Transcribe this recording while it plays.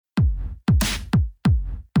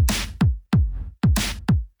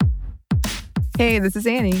Hey, this is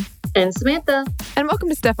Annie. And Samantha. And welcome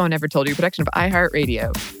to Steph Never Told You, a production of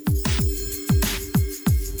iHeartRadio.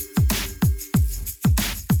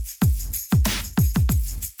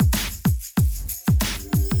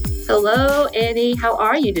 Hello, Annie. How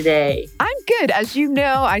are you today? I'm good. As you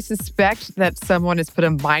know, I suspect that someone has put a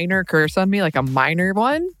minor curse on me, like a minor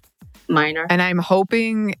one. Minor. And I'm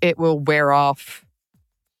hoping it will wear off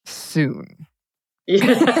soon.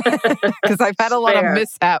 Because I've had a lot of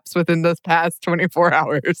mishaps within this past 24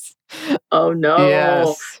 hours. Oh, no.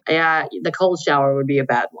 Yes. Yeah, the cold shower would be a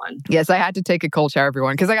bad one. Yes, I had to take a cold shower,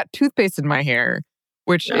 everyone, because I got toothpaste in my hair,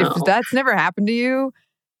 which if that's never happened to you,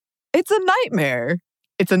 it's a nightmare.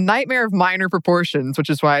 It's a nightmare of minor proportions, which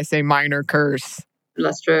is why I say minor curse.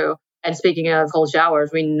 That's true. And speaking of cold showers,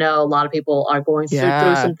 we know a lot of people are going through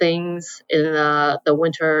some things in the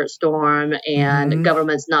winter storm and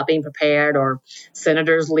governments not being prepared or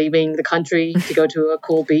senators leaving the country to go to a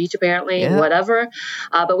cool beach, apparently, whatever.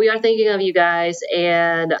 But we are thinking of you guys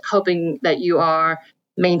and hoping that you are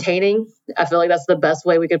maintaining. I feel like that's the best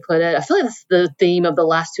way we could put it. I feel like that's the theme of the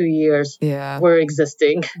last 2 years. Yeah. We're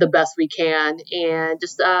existing the best we can and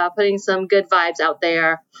just putting some good vibes out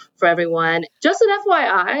there for everyone. Just an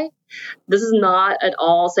FYI, this is not at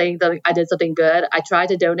all saying that I did something good. I tried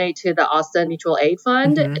to donate to the Austin Mutual Aid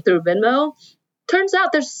Fund through Venmo. Turns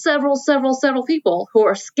out there's several people who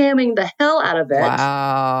are scamming the hell out of it.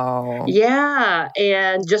 Wow. Yeah,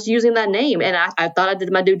 and just using that name. And I thought I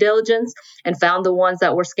did my due diligence and found the ones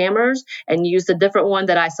that were scammers and used a different one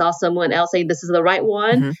that I saw someone else say this is the right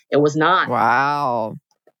one. It was not. Wow.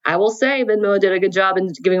 I will say Venmo did a good job in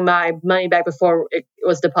giving my money back before it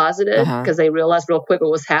was deposited because they realized real quick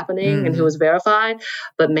what was happening and who was verified.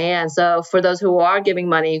 But man, so for those who are giving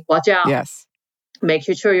money, watch out. Yes. Make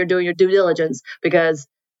sure you're doing your due diligence because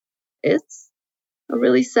it's a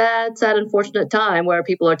really sad, unfortunate time where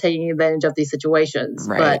people are taking advantage of these situations.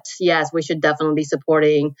 Right. But yes, we should definitely be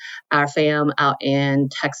supporting our fam out in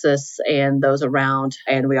Texas and those around.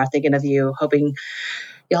 And we are thinking of you, hoping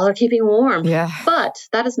y'all are keeping warm. Yeah. But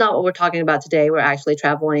that is not what we're talking about today. We're actually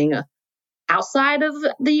traveling outside of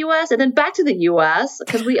the U.S. and then back to the U.S.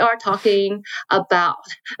 because we are talking about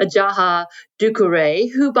Jaha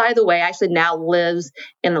Dukureh, who, by the way, actually now lives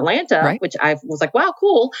in Atlanta, which I was like, wow,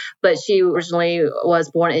 cool. But she originally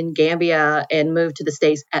was born in Gambia and moved to the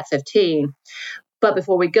States at 15. But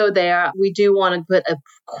before we go there, we do want to put a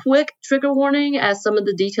quick trigger warning as some of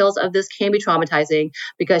the details of this can be traumatizing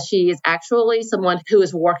because she is actually someone who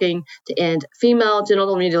is working to end female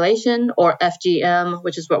genital mutilation or FGM,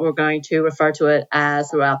 which is what we're going to refer to it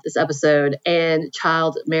as throughout this episode, and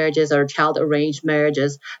child marriages or child arranged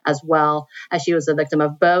marriages as well, as she was a victim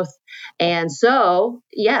of both. And so,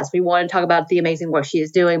 yes, we want to talk about the amazing work she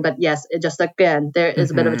is doing. But yes, it just again, there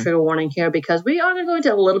is a bit of a trigger warning here because we are going to go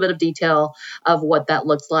into a little bit of detail of what that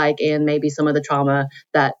looks like and maybe some of the trauma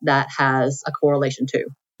that has a correlation to.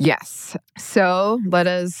 Yes. So let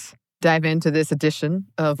us dive into this edition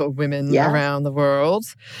of Women Around the World.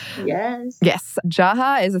 Yes. Yes.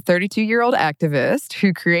 Jaha is a 32-year-old activist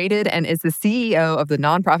who created and is the CEO of the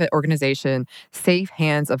nonprofit organization Safe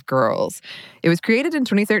Hands of Girls. It was created in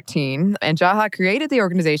 2013, and Jaha created the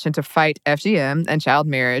organization to fight FGM and child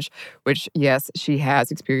marriage, which, yes, she has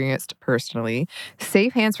experienced personally.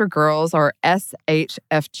 Safe Hands for Girls, or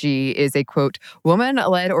SHFG, is a, quote,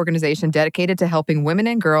 woman-led organization dedicated to helping women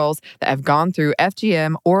and girls that have gone through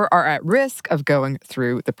FGM or are at risk of going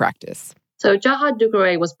through the practice. So Jaha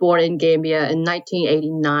Dukureh was born in Gambia in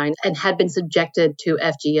 1989 and had been subjected to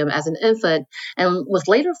FGM as an infant and was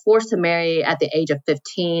later forced to marry at the age of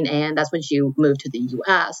 15, and that's when she moved to the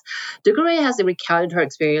U.S. Dukureh has recounted her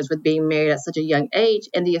experience with being married at such a young age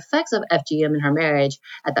and the effects of FGM in her marriage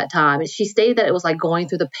at that time. She stated that it was like going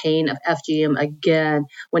through the pain of FGM again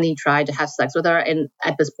when he tried to have sex with her, and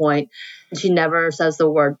at this point, she never says the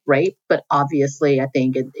word rape, but obviously I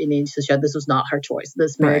think it needs to show this was not her choice.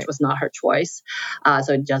 This marriage was not her choice.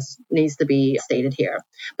 So it just needs to be stated here.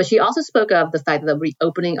 But she also spoke of the fact that the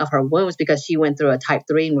reopening of her wounds because she went through a type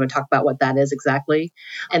 3, and we're going to talk about what that is exactly,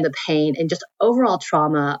 and the pain and just overall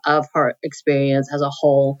trauma of her experience as a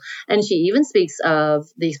whole. And she even speaks of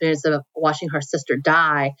the experience of watching her sister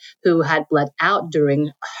die, who had bled out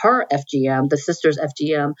during her FGM, the sister's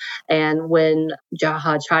FGM. And when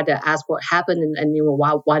Jaha tried to ask what happened and you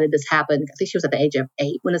know, why did this happen? I think she was at the age of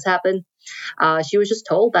 8 when this happened. She was just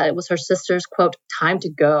told that it was her sister's, quote, time to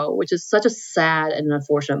go, which is such a sad and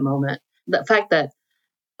unfortunate moment. The fact that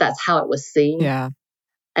that's how it was seen. Yeah.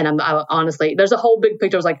 And I honestly, there's a whole big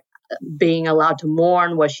picture of like being allowed to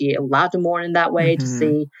mourn. Was she allowed to mourn in that way to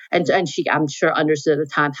see? And she, I'm sure, understood at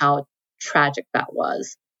the time how tragic that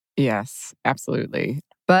was. Yes, absolutely.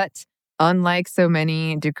 But Unlike so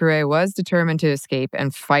many, Dukureh was determined to escape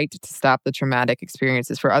and fight to stop the traumatic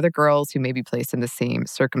experiences for other girls who may be placed in the same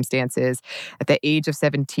circumstances. At the age of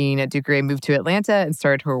 17, Dukureh moved to Atlanta and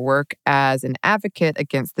started her work as an advocate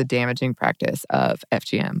against the damaging practice of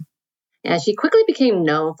FGM. And she quickly became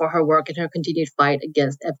known for her work and her continued fight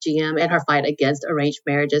against FGM and her fight against arranged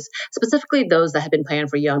marriages, specifically those that had been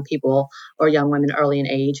planned for young people or young women early in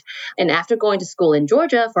age. And after going to school in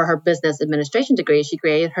Georgia for her business administration degree, she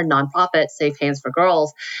created her nonprofit, Safe Hands for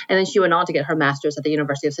Girls. And then she went on to get her master's at the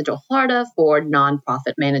University of Central Florida for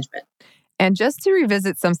nonprofit management. And just to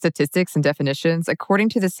revisit some statistics and definitions, according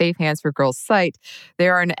to the Safe Hands for Girls site,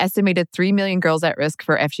 there are an estimated 3 million girls at risk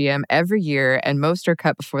for FGM every year, and most are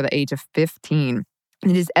cut before the age of 15.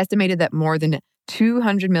 And it is estimated that more than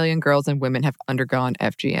 200 million girls and women have undergone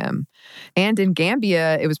FGM. And in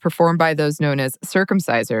Gambia, it was performed by those known as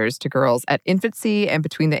circumcisers to girls at infancy and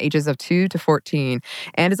between the ages of 2 to 14,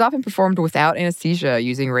 and is often performed without anesthesia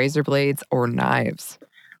using razor blades or knives.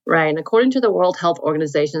 Right. And according to the World Health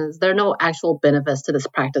Organization, there are no actual benefits to this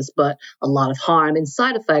practice, but a lot of harm and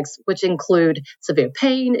side effects, which include severe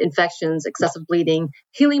pain, infections, excessive bleeding,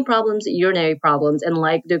 healing problems, urinary problems, and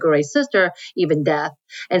like Dukureh's sister, even death.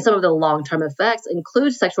 And some of the long-term effects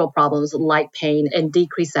include sexual problems, light pain, and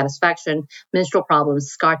decreased satisfaction, menstrual problems,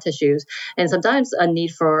 scar tissues, and sometimes a need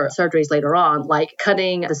for surgeries later on, like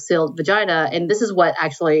cutting the sealed vagina. And this is what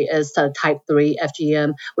actually is type 3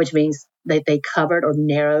 FGM, which means that they covered or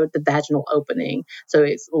narrowed the vaginal opening. So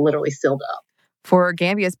it's literally sealed up. For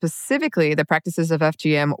Gambia specifically, the practices of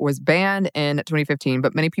FGM was banned in 2015,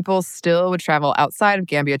 but many people still would travel outside of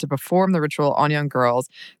Gambia to perform the ritual on young girls,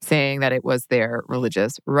 saying that it was their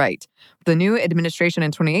religious right. The new administration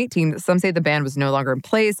in 2018, some say the ban was no longer in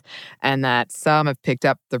place and that some have picked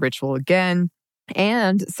up the ritual again.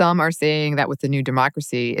 And some are saying that with the new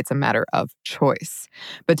democracy, it's a matter of choice.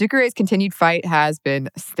 But Dukureh's continued fight has been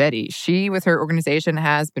steady. She, with her organization,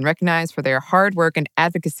 has been recognized for their hard work and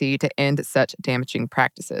advocacy to end such damaging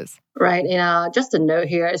practices. Right. And just a note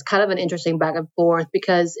here, it's kind of an interesting back and forth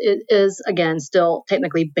because it is, again, still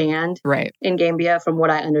technically banned in Gambia from what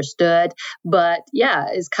I understood. But yeah,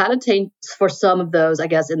 it's kind of changed for some of those, I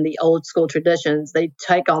guess, in the old school traditions. They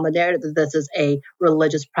take on the narrative that this is a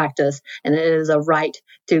religious practice and it is a right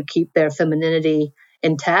to keep their femininity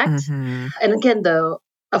intact. Mm-hmm. And again, though,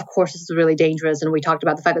 of course, this is really dangerous. And we talked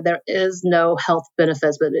about the fact that there is no health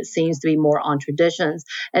benefits, but it seems to be more on traditions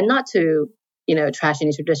and not to trash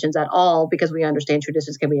any traditions at all, because we understand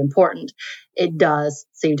traditions can be important. It does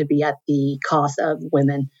seem to be at the cost of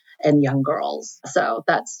women and young girls. So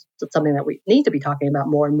that's something that we need to be talking about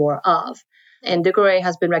more and more of. And Dukureh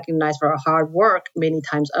has been recognized for her hard work many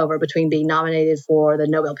times over, between being nominated for the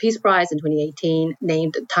Nobel Peace Prize in 2018,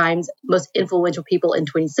 named Time's Most Influential People in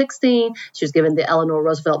 2016. She was given the Eleanor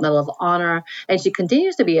Roosevelt Medal of Honor, and she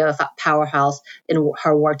continues to be a powerhouse in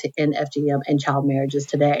her work to end FGM and child marriages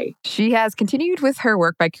today. She has continued with her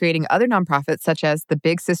work by creating other nonprofits such as the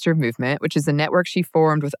Big Sister Movement, which is a network she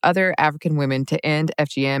formed with other African women to end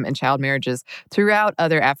FGM and child marriages throughout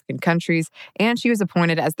other African countries. And she was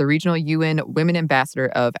appointed as the regional UN Women Ambassador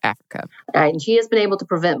of Africa. Right, and she has been able to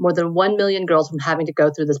prevent more than 1 million girls from having to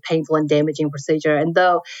go through this painful and damaging procedure. And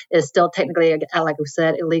though it's still technically, like we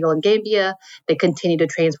said, illegal in Gambia, they continue to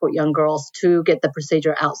transport young girls to get the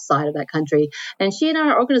procedure outside of that country. And she and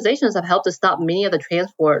her organizations have helped to stop many of the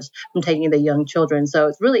transports from taking the young children. So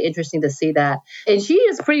it's really interesting to see that. And she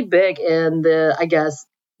is pretty big in the, I guess,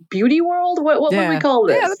 beauty world? What would we call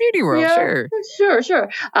this? Yeah, the beauty world, Sure.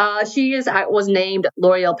 She was named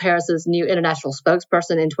L'Oreal Paris's new international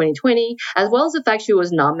spokesperson in 2020, as well as the fact she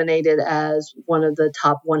was nominated as one of the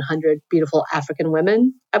top 100 beautiful African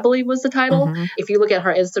women, I believe was the title. Mm-hmm. If you look at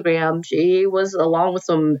her Instagram, she was along with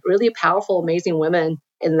some really powerful, amazing women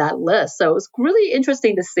in that list. So it's really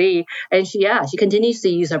interesting to see. And she continues to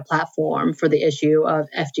use her platform for the issue of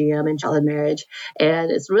FGM and child marriage.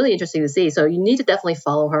 And it's really interesting to see. So you need to definitely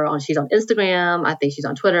follow her she's on Instagram. I think she's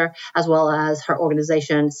on Twitter, as well as her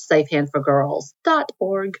organization,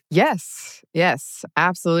 safehandforgirls.org. Yes,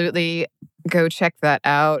 absolutely. Go check that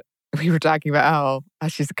out. We were talking about how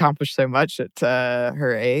she's accomplished so much at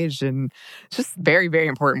her age, and it's just very, very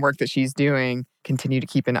important work that she's doing. Continue to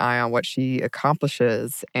keep an eye on what she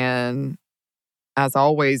accomplishes. And as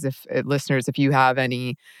always, if listeners, if you have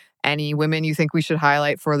any women you think we should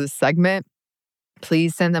highlight for this segment,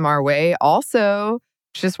 please send them our way. Also,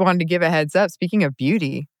 just wanted to give a heads up. Speaking of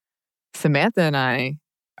beauty, Samantha and I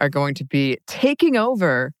are going to be taking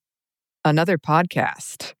over another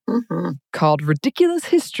podcast called Ridiculous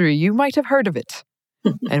History. You might have heard of it.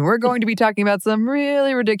 And we're going to be talking about some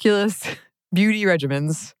really ridiculous beauty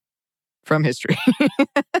regimens from history.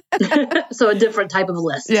 So a different type of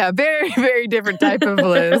list. Yeah, very, very different type of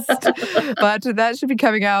list. But that should be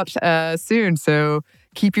coming out soon. So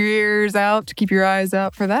keep your ears out, keep your eyes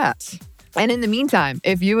out for that. And in the meantime,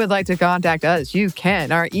 if you would like to contact us, you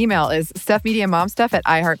can. Our email is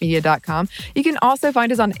stuffmediamomstuff@iheartmedia.com. You can also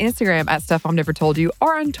find us on Instagram at Stuff Mom Never Told You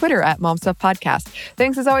or on Twitter at MomStuffPodcast.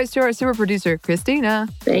 Thanks as always to our super producer, Christina.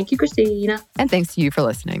 Thank you, Christina. And thanks to you for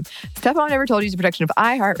listening. Stuff Mom Never Told You is a production of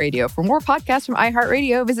iHeartRadio. For more podcasts from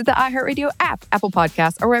iHeartRadio, visit the iHeartRadio app, Apple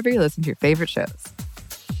Podcasts, or wherever you listen to your favorite shows.